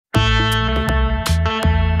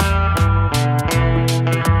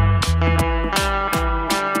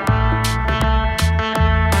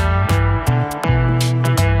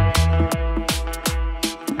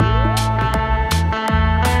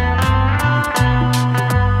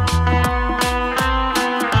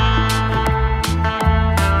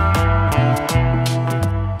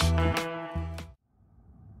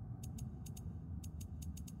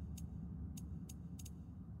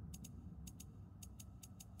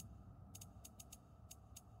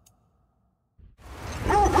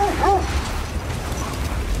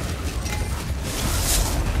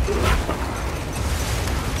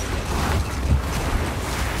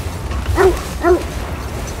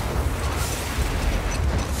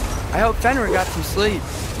I hope Fenrir got some sleep.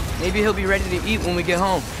 Maybe he'll be ready to eat when we get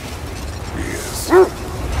home. He is.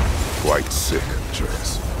 Quite sick,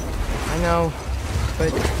 Trace. I know,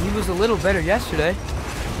 but he was a little better yesterday.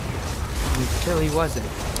 Until he wasn't.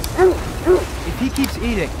 If he keeps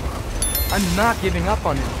eating, I'm not giving up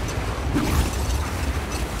on him.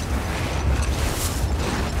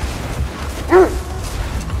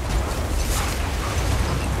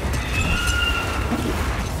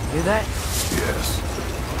 Hear that? Yes.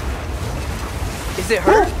 Is it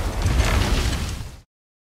hurt?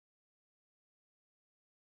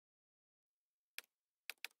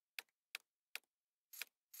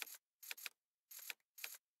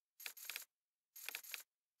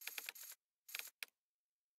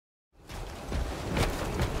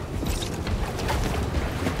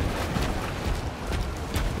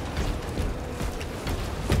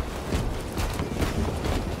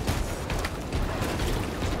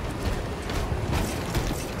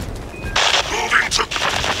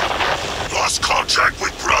 Contact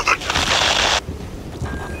with brother.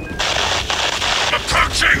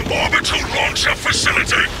 Approaching orbital launcher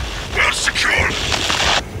facility. Well secured.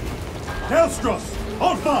 Hellstros,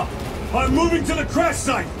 Alpha! I'm moving to the crash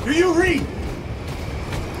site. Do you read?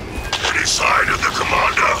 Any sign of the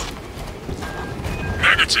commander?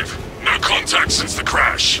 Negative. No contact since the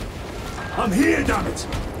crash. I'm here, damn it!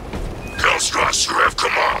 Hellstros, you have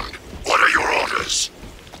command. What are your orders?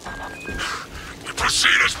 We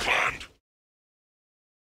proceed as planned.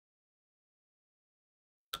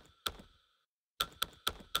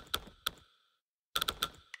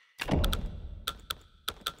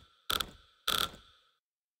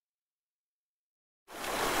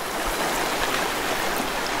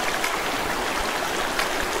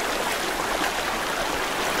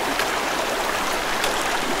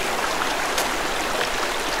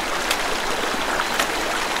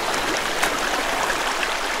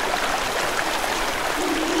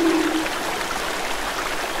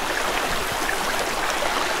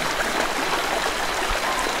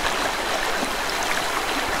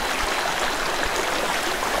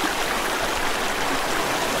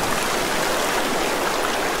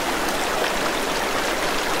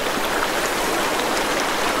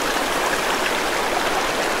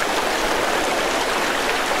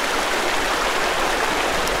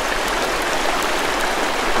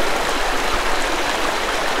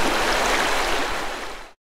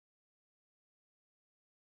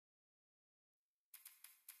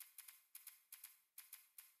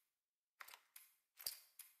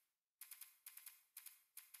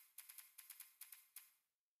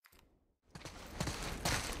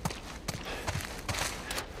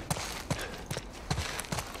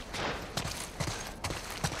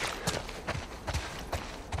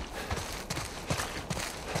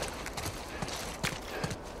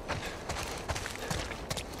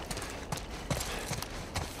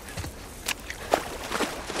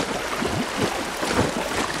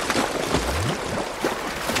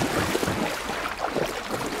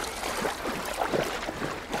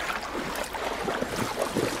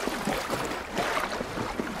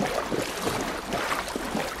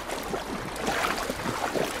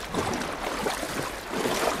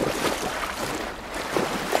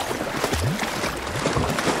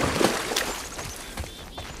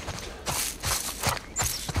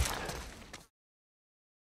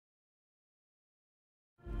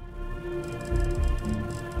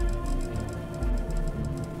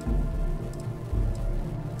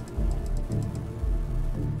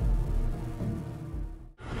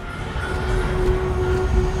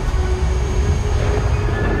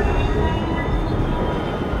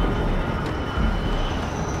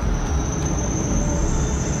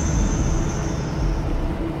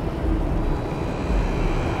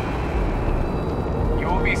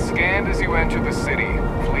 As you enter the city,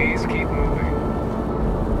 please keep moving.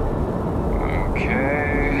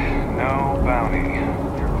 Okay, no bounty.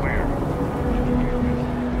 You're clear.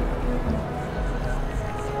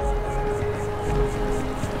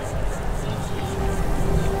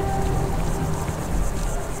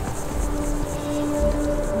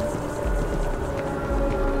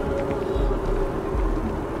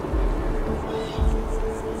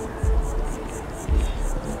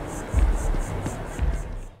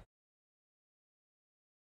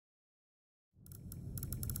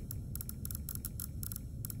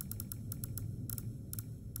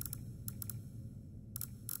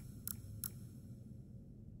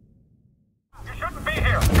 Shouldn't be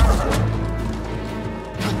here.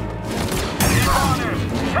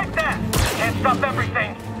 Take that! Can't stop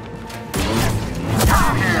everything.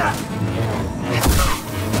 Out here.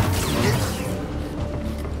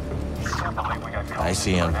 Can't believe we got called I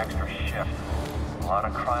see him. for an extra shift. lot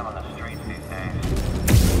of crime on the streets these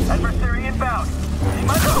days. Adversary inbound. He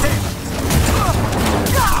might escape.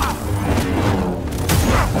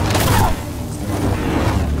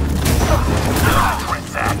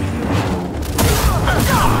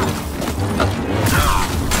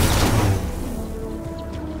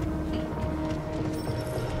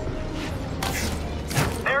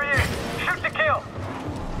 There he is. Shoot to kill.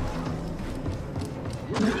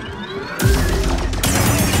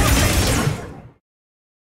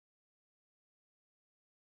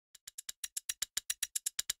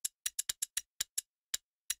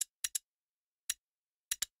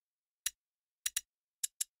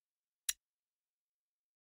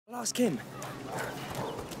 I'll ask him.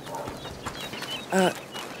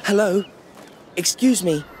 Hello? Excuse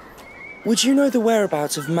me. Would you know the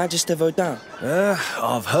whereabouts of Magister Vaudin?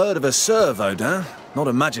 I've heard of a Sir Vaudin, not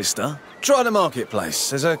a Magister. Try the marketplace.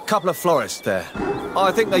 There's a couple of florists there.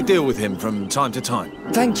 I think they deal with him from time to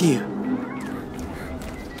time. Thank you.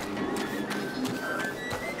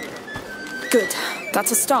 Good.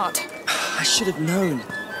 That's a start. I should have known.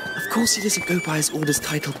 Of course he doesn't go by his order's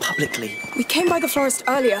title publicly. We came by the florist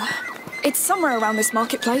earlier. It's somewhere around this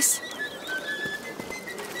marketplace.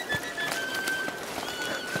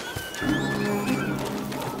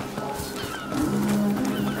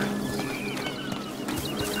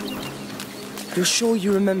 You're sure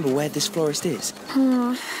you remember where this florist is?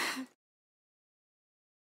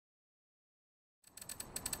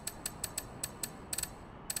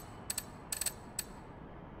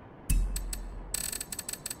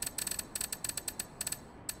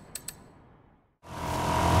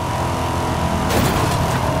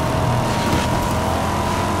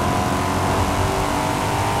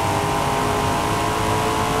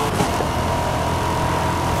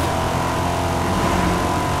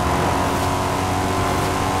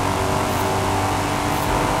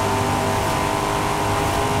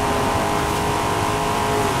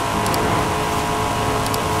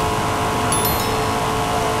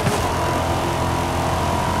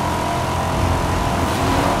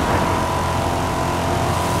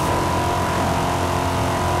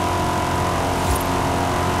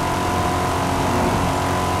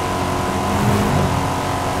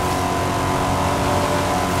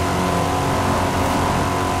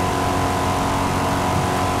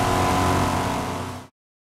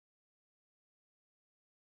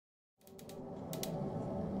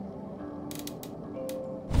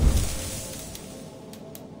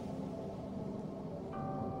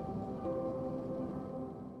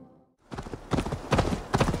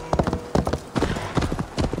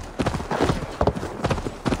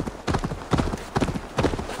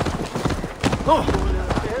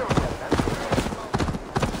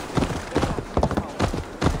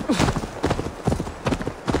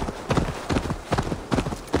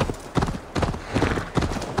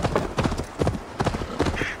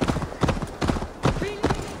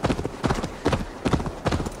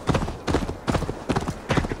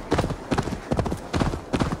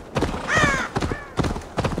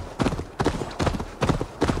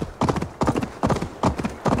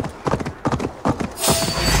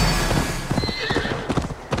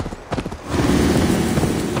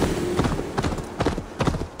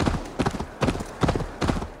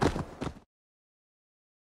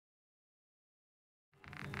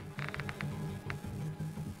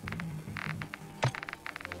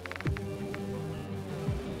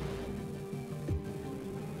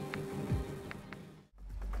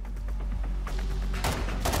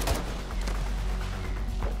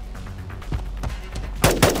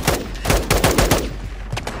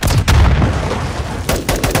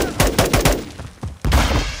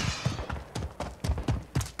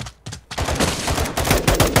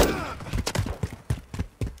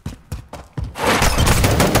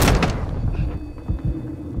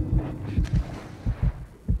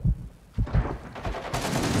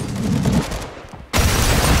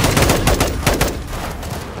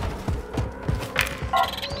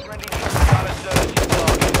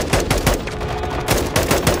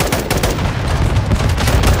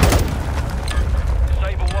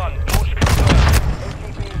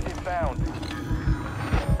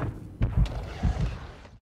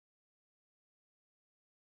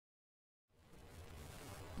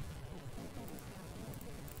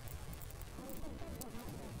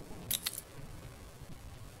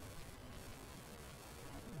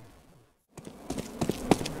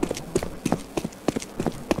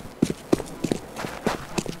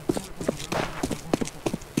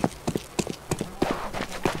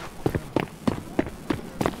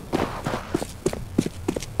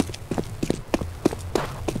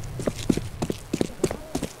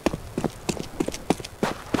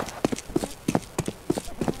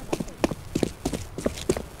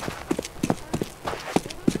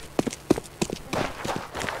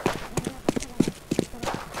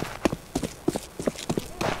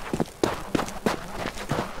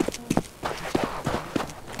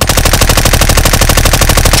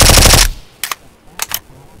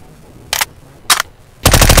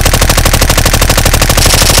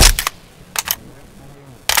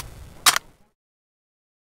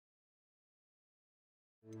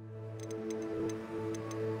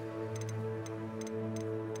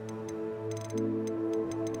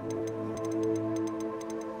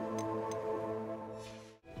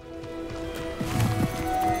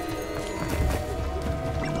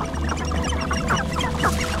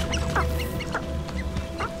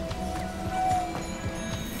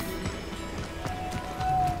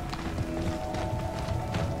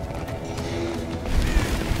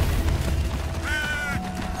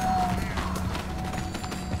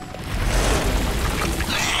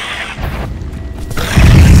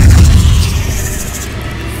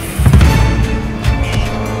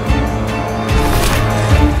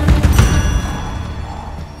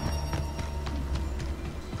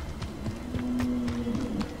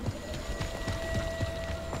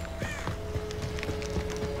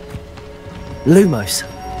 Lumos.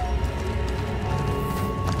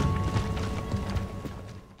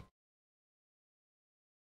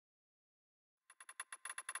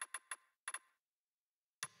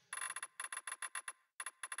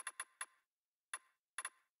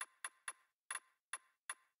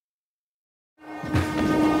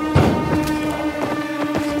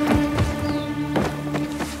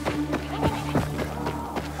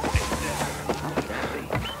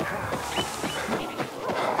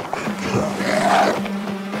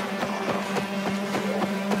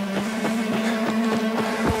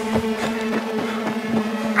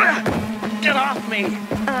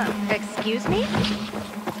 Excuse me?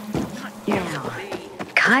 Now,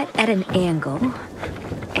 cut at an angle,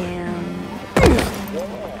 and...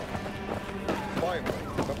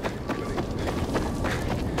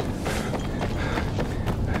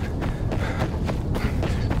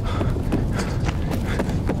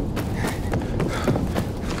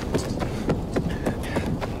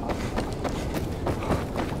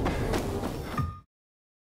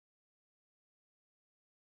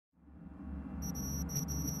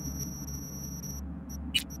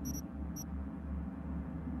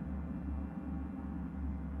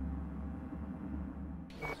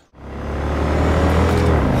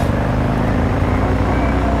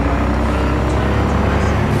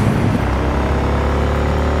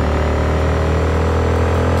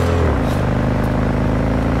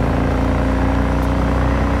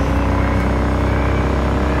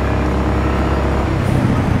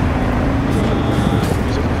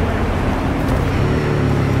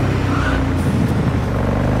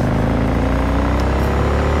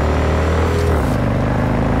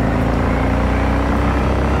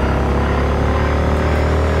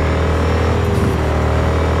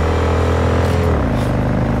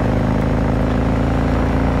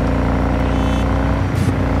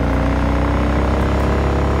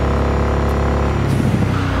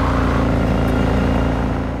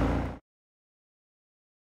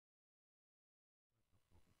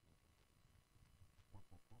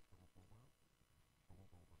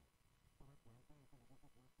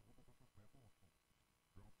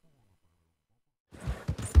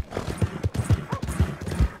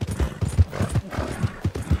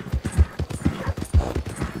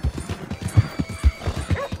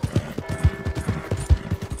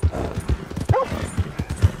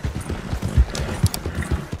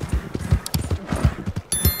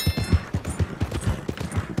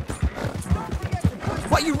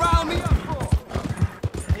 What you rile me up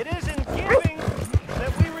for? It is in giving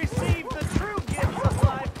that we receive the true gifts of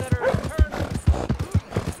life that are eternal.